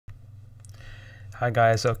Hi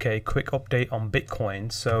guys, okay, quick update on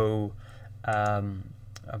Bitcoin. So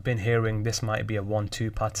I've been hearing this might be a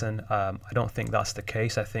 1-2 pattern. I don't think that's the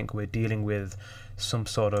case. I think we're dealing with some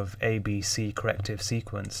sort of ABC corrective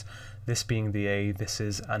sequence. This being the A, this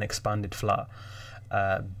is an expanded flat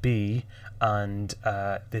B, and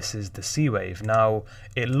this is the C wave. Now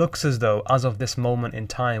it looks as though as of this moment in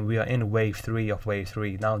time we are in wave 3 of wave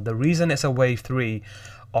 3. Now the reason it's a wave 3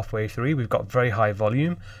 of wave 3, we've got very high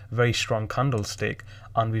volume, very strong candlestick,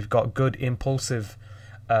 and we've got good impulsive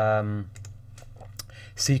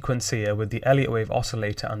sequence here with the Elliott wave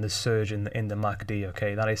oscillator and the surge in the MACD.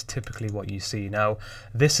 Okay, that is typically what you see. Now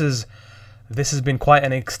this has been quite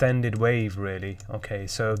an extended wave, really. Okay,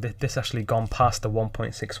 so this actually gone past the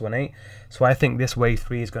 1.618. So I think this wave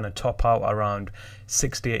 3 is going to top out around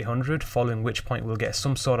 6,800, following which point we'll get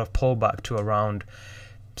some sort of pullback to around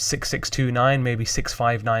 6629, maybe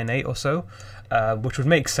 6598 or so, which would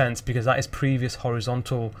make sense because that is previous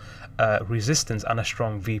horizontal resistance and a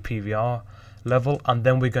strong VPVR level, and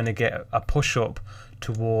then we're going to get a push up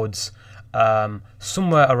towards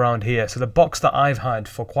somewhere around here. So the box that I've had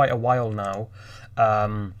for quite a while now,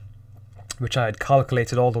 which I had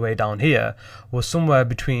calculated all the way down here, was somewhere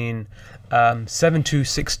between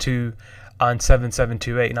 7262 and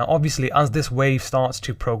 7728. Now obviously as this wave starts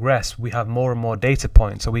to progress, we have more and more data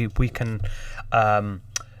points, so we can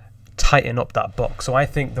tighten up that box. So I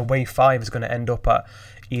think the wave 5 is going to end up at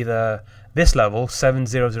either this level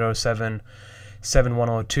 7007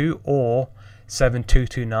 7102 or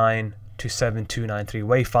 7229 to 7293.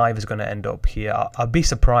 Wave 5 is going to end up here. I'll be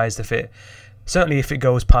surprised if it, certainly if it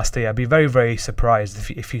goes past here, I'd be very, very surprised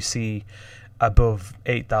if you see above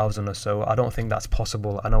 8,000 or so. I don't think that's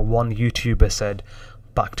possible. I know one YouTuber said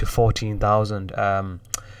back to 14,000.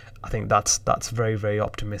 I think that's very, very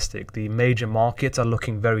optimistic. The major markets are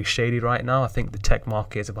looking very shady right now. I think the tech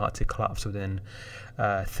market is about to collapse within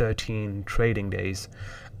 13 trading days,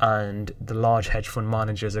 and the large hedge fund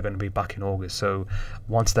managers are going to be back in August. So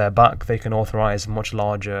once they're back, they can authorize much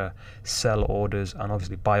larger sell orders and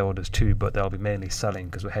obviously buy orders too, but they'll be mainly selling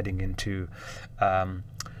because we're heading into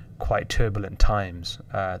quite turbulent times.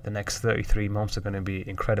 The next 33 months are going to be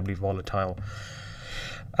incredibly volatile,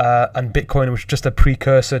 and Bitcoin was just a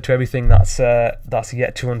precursor to everything that's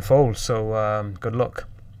yet to unfold. So good luck.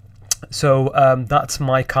 So that's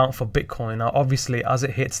my count for Bitcoin. Now obviously as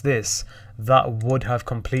it hits this, that would have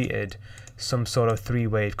completed some sort of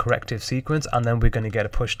 3-wave corrective sequence, and then we're going to get a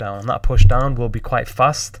push down, and that push down will be quite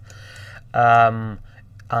fast. And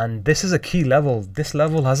this is a key level. This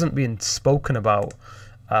level hasn't been spoken about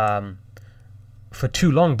for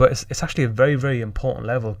too long, but it's actually a very, very important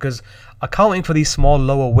level, because accounting for these small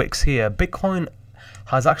lower wicks here, Bitcoin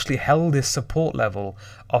has actually held this support level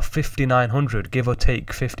of 5,900, give or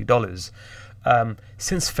take $50,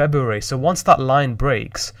 since February. So once that line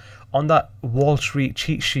breaks on that Wall Street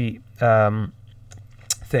cheat sheet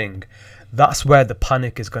thing, that's where the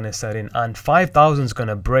panic is going to set in, and 5,000 is going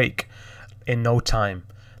to break in no time.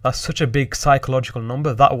 That's such a big psychological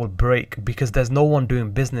number that will break, because there's no one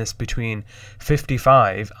doing business between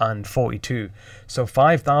 55 and 42. So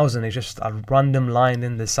 5,000 is just a random line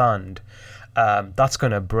in the sand. That's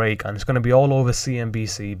going to break, and it's going to be all over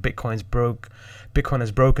CNBC. Bitcoin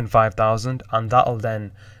has broken 5,000, and that'll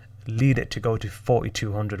then lead it to go to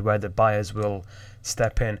 4,200, where the buyers will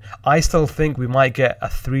step in. I still think we might get a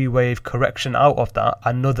 3-wave correction out of that,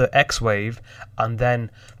 another X wave, and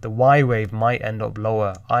then the Y wave might end up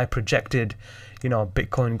lower. I projected,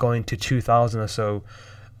 Bitcoin going to 2,000 or so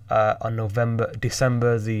on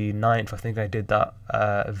December the 9th. I think I did that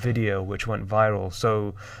video which went viral.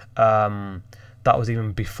 So that was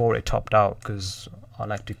even before it topped out, because I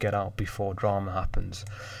like to get out before drama happens.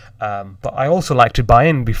 But I also like to buy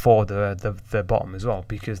in before the bottom as well,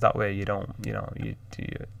 because that way you don't,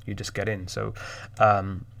 you just get in. So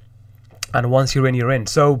and once you're in.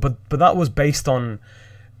 So but that was based on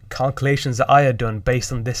calculations that I had done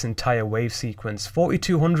based on this entire wave sequence.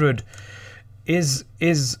 4,200 is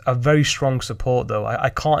a very strong support, though. I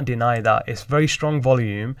can't deny that. It's very strong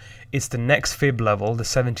volume. It's the next fib level, the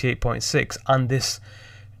 78.6, and this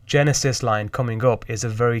Genesis line coming up is a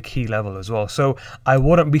very key level as well. So I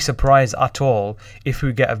wouldn't be surprised at all if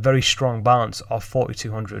we get a very strong bounce of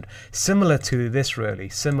 4,200, similar to this, really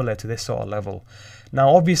similar to this sort of level. Now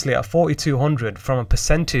obviously at 4,200, from a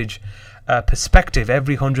percentage perspective,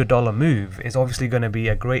 every $100 move is obviously going to be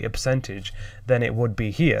a greater percentage than it would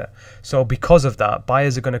be here. So because of that,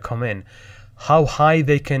 buyers are going to come in. How high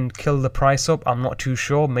they can kill the price up, I'm not too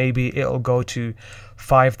sure. Maybe it'll go to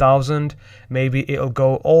 5,000. Maybe it'll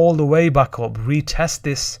go all the way back up, retest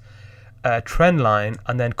this trend line,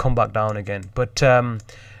 and then come back down again. But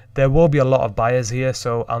there will be a lot of buyers here,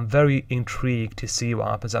 so I'm very intrigued to see what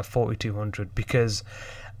happens at 4,200, because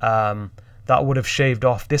that would have shaved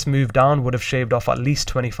off, this move down would have shaved off at least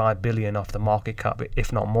 25 billion off the market cap,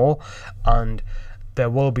 if not more. And there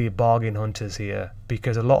will be bargain hunters here,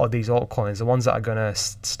 because a lot of these altcoins, the ones that are going to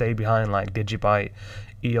stay behind, like Digibyte,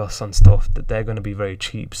 EOS and stuff, that they're going to be very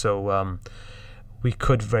cheap. So we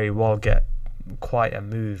could very well get quite a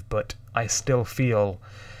move, but I still feel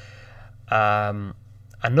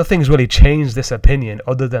and nothing's really changed this opinion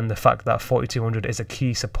other than the fact that 4,200 is a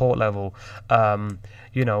key support level.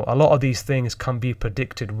 You know, a lot of these things can be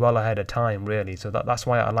predicted well ahead of time, really. So that's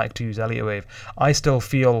why I like to use Elliott Wave. I still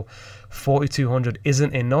feel 4,200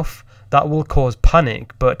 isn't enough. That will cause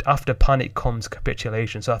panic, but after panic comes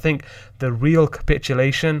capitulation. So I think the real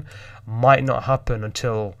capitulation might not happen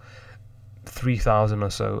until 3,000 or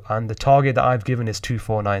so, and the target that I've given is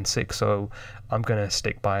 2,496, so I'm gonna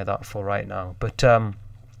stick by that for right now. But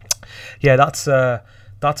yeah, that's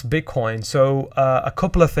Bitcoin. So a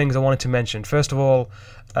couple of things I wanted to mention. First of all,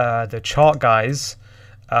 the chart guys,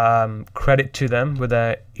 credit to them with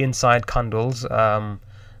their inside candles.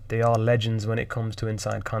 They are legends when it comes to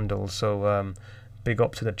inside candles, so big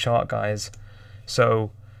up to the chart guys.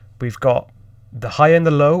 So we've got the high and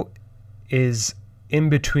the low is in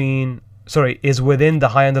between, sorry, is within the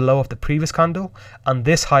high and the low of the previous candle, and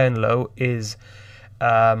this high and low is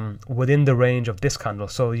within the range of this candle.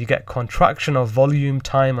 So you get contraction of volume,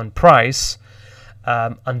 time and price,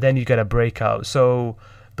 and then you get a breakout. So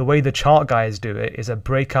the way the chart guys do it is a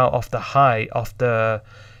breakout of the high of the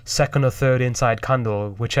second or third inside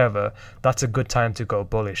candle, whichever. That's a good time to go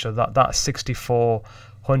bullish. So that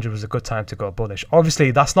 6,400 was a good time to go bullish. Obviously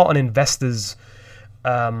that's not an investor's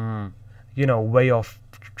you know, way of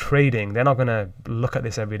trading. They're not going to look at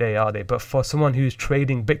this every day, are they? But for someone who's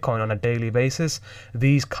trading Bitcoin on a daily basis,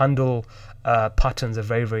 these candle patterns are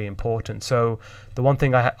very, very important. So the one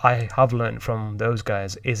thing I have learned from those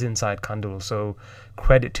guys is inside candles. So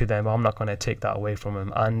credit to them. I'm not going to take that away from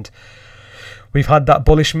them. And we've had that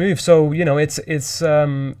bullish move. So, you know, it is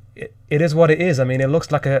what it is. I mean, it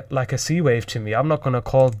looks like a C wave to me. I'm not going to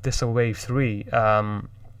call this a wave 3.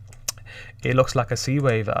 It looks like a C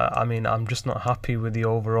wave. I mean, I'm just not happy with the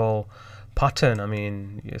overall pattern. I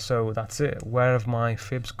mean, so that's it. Where have my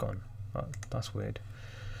fibs gone? Oh, that's weird.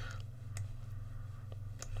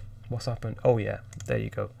 What's happened? Oh yeah, there you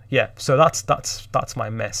go. Yeah, so that's my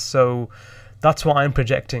mess. So that's what I'm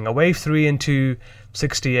projecting: a wave 3 into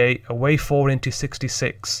 68, a wave 4 into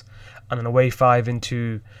 66, and then a wave 5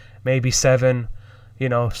 into maybe 7. You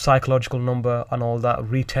know, psychological number and all that.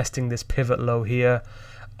 Retesting this pivot low here,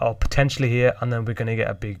 or potentially here, and then we're going to get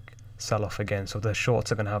a big sell-off again. So the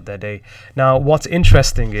shorts are going to have their day. Now what's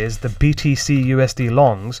interesting is the BTC USD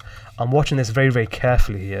longs. I'm watching this very, very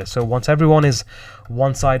carefully here. So once everyone is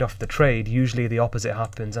one side of the trade, usually the opposite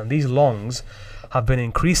happens, and these longs have been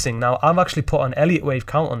increasing. Now I've actually put an Elliott wave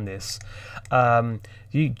count on this.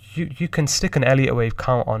 You can stick an Elliott wave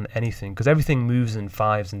count on anything because everything moves in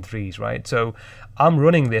 5s and 3s, right? So I'm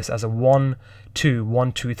running this as a 1 2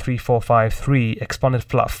 1 2 3 4 5 3 expanded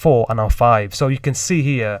flat 4 and now 5. So you can see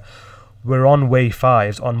here we're on wave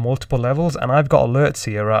 5s on multiple levels, and I've got alerts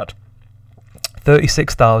here at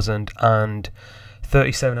 36,000 and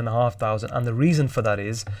 37,500, and the reason for that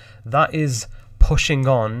is pushing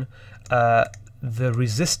on the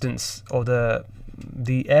resistance, or the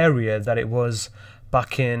area that it was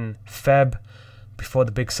back in Feb before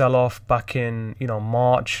the big sell-off, back in, you know,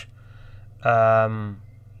 March and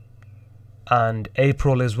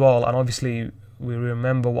April as well. And obviously we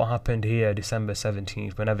remember what happened here December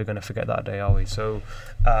 17th. We're never going to forget that day, are we? So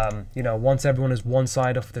you know, once everyone is one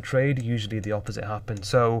side of the trade, usually the opposite happens.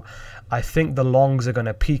 So I think the longs are going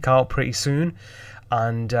to peak out pretty soon,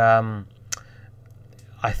 and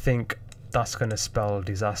I think that's going to spell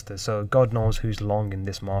disaster. So God knows who's long in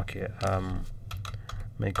this market.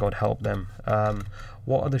 May God help them.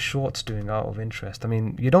 What are the shorts doing out of interest? I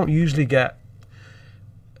mean, you don't usually get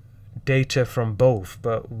data from both,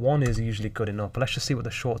 but one is usually good enough. But let's just see what the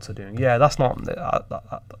shorts are doing. Yeah, that's not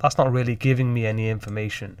really giving me any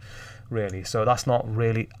information, really. So that's not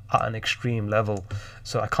really at an extreme level.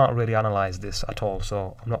 So I can't really analyze this at all.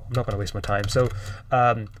 So I'm not going to waste my time. So,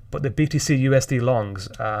 but the BTC USD longs,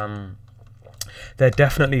 they're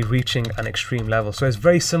definitely reaching an extreme level. So it's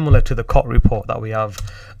very similar to the COT report that we have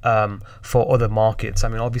for other markets. I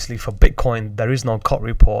mean, obviously for Bitcoin there is no COT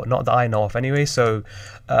report, not that I know of anyway. So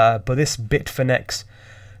but this Bitfinex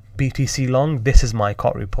BTC long, this is my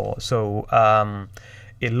COT report. So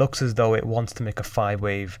it looks as though it wants to make a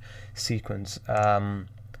 5-wave sequence.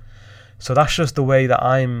 So that's just the way that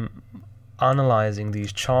I'm analyzing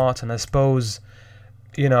these charts, and I suppose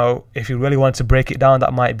you know, if you really want to break it down,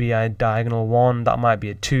 that might be a diagonal 1, that might be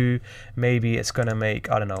a 2, maybe it's going to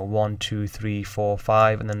make, I don't know, 1, 2, 3, 4,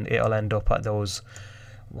 5, and then it'll end up at those.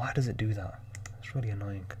 Why does it do that? It's really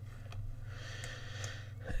annoying.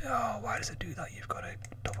 Oh, why does it do that? You've got to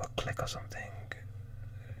double click or something.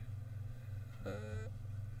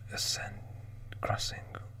 Ascend, crossing,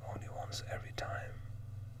 only once every time.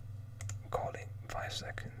 Calling 5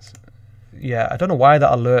 seconds. Yeah, I don't know why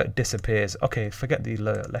that alert disappears. Okay, forget the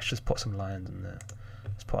alert. Let's just put some lines in there.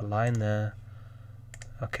 Let's put a line there.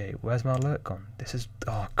 Okay, where's my alert gone? This is,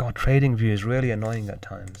 oh god, trading view is really annoying at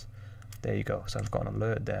times. There you go. So I've got an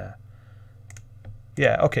alert there.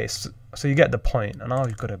 Yeah, okay, so you get the point. And now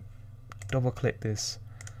you've got to double click this.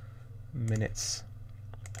 Minutes.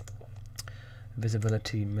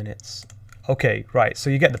 Visibility, minutes. Okay, right, so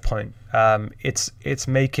you get the point. It's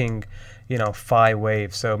making, you know, 5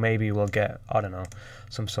 waves, so maybe we'll get, I don't know,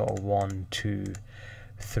 some sort of 1, 2,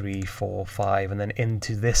 3, 4, 5, and then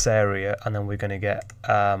into this area, and then we're going to get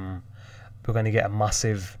a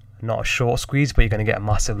massive, not a short squeeze, but you're going to get a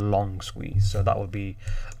massive long squeeze. So that would be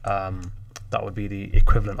the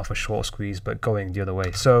equivalent of a short squeeze, but going the other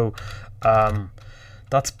way. So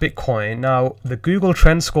that's Bitcoin. Now the Google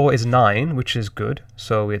trend score is 9, which is good.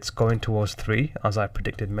 So it's going towards 3, as I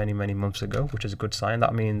predicted many months ago, which is a good sign.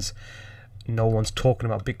 That means no one's talking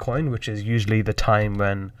about Bitcoin, which is usually the time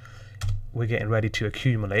when we're getting ready to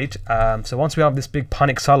accumulate. So once we have this big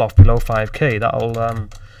panic sell-off below 5k, that'll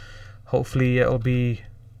hopefully it'll be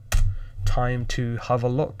time to have a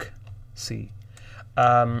look. See,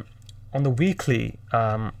 on the weekly,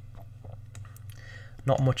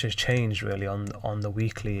 not much has changed really on the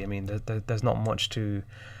weekly. I mean, there's not much to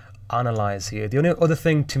analyze here. The only other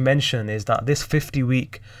thing to mention is that this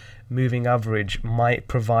 50-week moving average might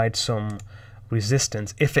provide some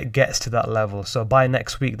resistance if it gets to that level. So by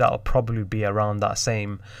next week, that'll probably be around that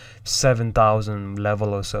same 7,000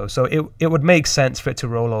 level or so. So it would make sense for it to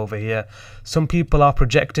roll over here. Some people are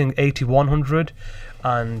projecting 8,100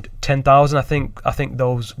 and 10,000. I think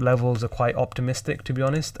those levels are quite optimistic, to be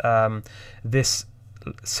honest. This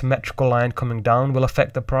symmetrical line coming down will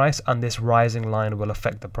affect the price, and this rising line will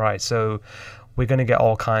affect the price. So we're going to get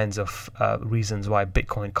all kinds of reasons why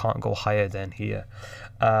Bitcoin can't go higher than here.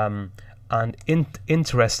 And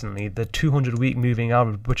interestingly, the 200-week moving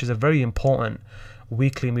average, which is a very important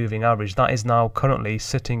weekly moving average, that is now currently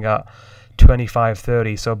sitting at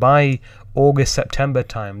 2530. So by August, September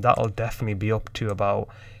time, that'll definitely be up to about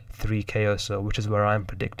 3k or so, which is where I'm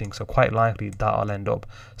predicting. So quite likely that'll end up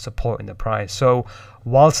supporting the price. So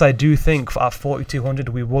whilst I do think at 4200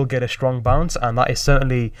 we will get a strong bounce, and that is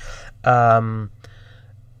certainly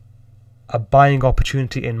a buying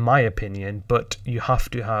opportunity in my opinion, but you have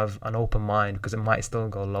to have an open mind because it might still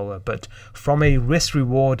go lower. But from a risk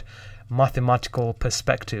reward mathematical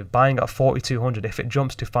perspective, buying at 4200, if it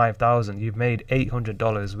jumps to 5,000, you've made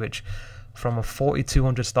 $800, which from a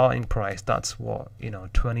 4200 starting price, that's what, you know,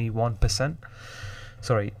 21%,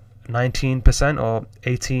 sorry, 19% or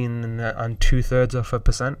 18 and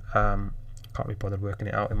 2/3%. Can't be bothered working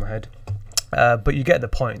it out in my head, but you get the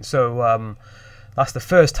point. So that's the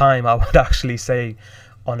first time I would actually say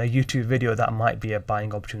on a YouTube video that might be a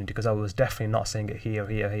buying opportunity, because I was definitely not saying it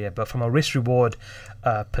here. But from a risk reward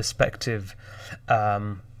perspective,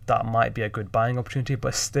 that might be a good buying opportunity.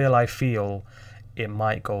 But still, I feel it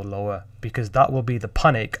might go lower, because that will be the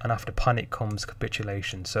panic, and after panic comes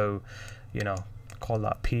capitulation. So, you know, call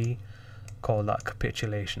that P, call that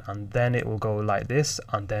capitulation, and then it will go like this,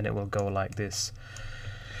 and then it will go like this.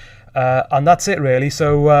 And that's it really.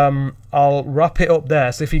 So I'll wrap it up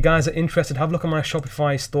there. So if you guys are interested, have a look at my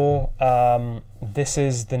Shopify store. This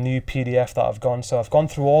is the new PDF that I've gone. So I've gone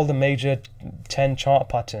through all the major 10 chart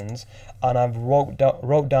patterns, and I've wrote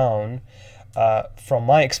down from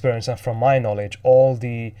my experience and from my knowledge all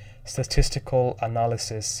the statistical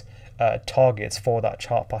analysis targets for that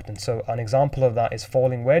chart pattern. So an example of that is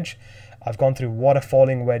falling wedge. I've gone through what a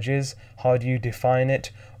falling wedge is, how do you define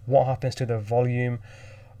it, what happens to the volume,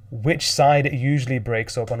 which side it usually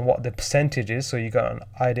breaks up, and what the percentage is, so you got an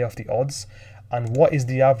idea of the odds, and what is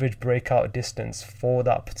the average breakout distance for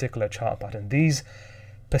that particular chart pattern. These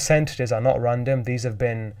percentages are not random. These have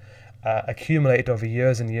been accumulated over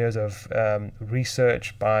years and years of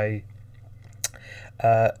research by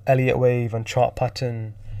Elliott wave and chart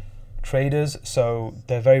pattern traders, so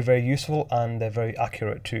they're very useful, and they're very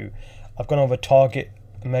accurate too. I've gone over target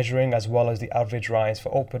measuring as well as the average rise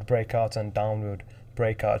for upward breakouts and downward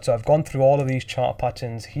breakout. So I've gone through all of these chart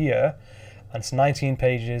patterns here, and it's 19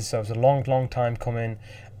 pages, so it's a long time coming,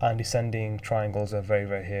 and descending triangles are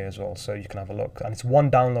very here as well, so you can have a look. And it's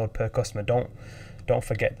 1 download per customer. Don't Don't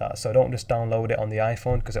forget that. So don't just download it on the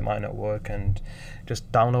iPhone because it might not work, and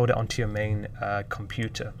just download it onto your main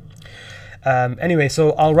computer. Anyway,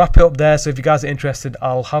 so I'll wrap it up there. So if you guys are interested,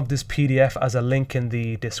 I'll have this PDF as a link in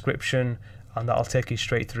the description, and that'll take you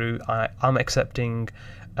straight through. I'm accepting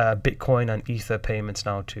Bitcoin and Ether payments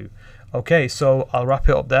now too. Okay, so I'll wrap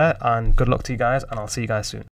it up there, and good luck to you guys, and I'll see you guys soon.